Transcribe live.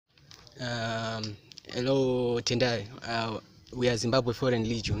Hello, Tendayi. We are Zimbabwe Foreign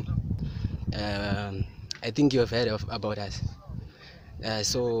Legion. I think you have heard about us.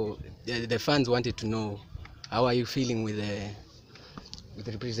 So the fans wanted to know, how are you feeling with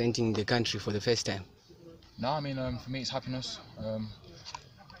representing the country for the first time? No, I mean, for me it's happiness.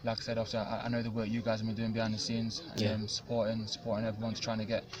 Like I said, obviously, I know the work you guys have been doing behind the scenes, and Yeah. supporting everyone's trying to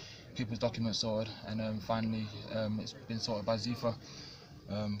get people's documents sorted, and finally it's been sorted by ZIFA.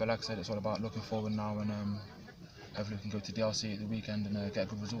 But like I said, it's all about looking forward now, and hopefully we can go to DRC at the weekend and get a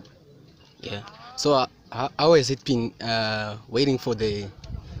good result. Yeah. So how has it been waiting for the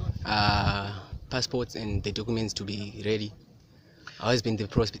passports and the documents to be ready? How has been the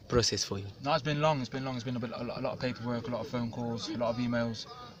process for you? No, it's been long. It's been long. It's been a lot of paperwork, a lot of phone calls, a lot of emails.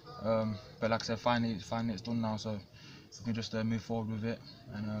 But like I said, finally it's done now. So we can just move forward with it,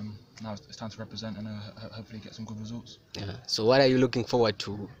 and now it's time to represent and hopefully get some good results. Yeah. So what are you looking forward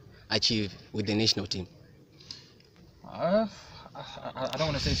to achieve with the national team? I don't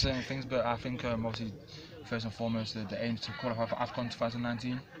want to say certain things, but I think obviously first and foremost the aim is to qualify for AFCON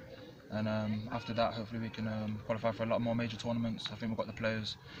 2019, and after that hopefully we can qualify for a lot more major tournaments. I think we've got the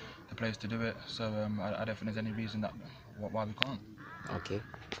players to do it, so I don't think there's any reason that why we can't. Okay.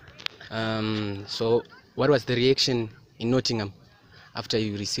 So what was the reaction in Nottingham after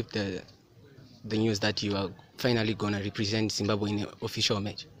you received the news that you are finally gonna represent Zimbabwe in an official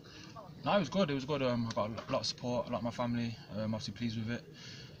match? No, it was good. It was good. I got a lot of support. A lot of my family obviously pleased with it.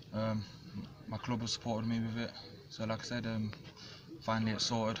 My club has supported me with it. So like I said, finally it's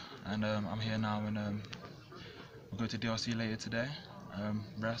sorted, and I'm here now, and we'll go to DRC later today.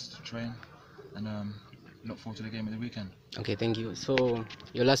 Rest, train, and look forward to the game at the weekend. Okay, thank you. So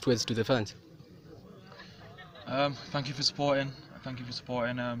your last words to the fans? Thank you for supporting. Thank you for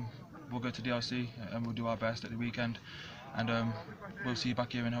supporting. We'll go to DRC and we'll do our best at the weekend, and we'll see you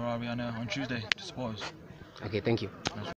back here in Harare on Tuesday to support us. Okay, thank you.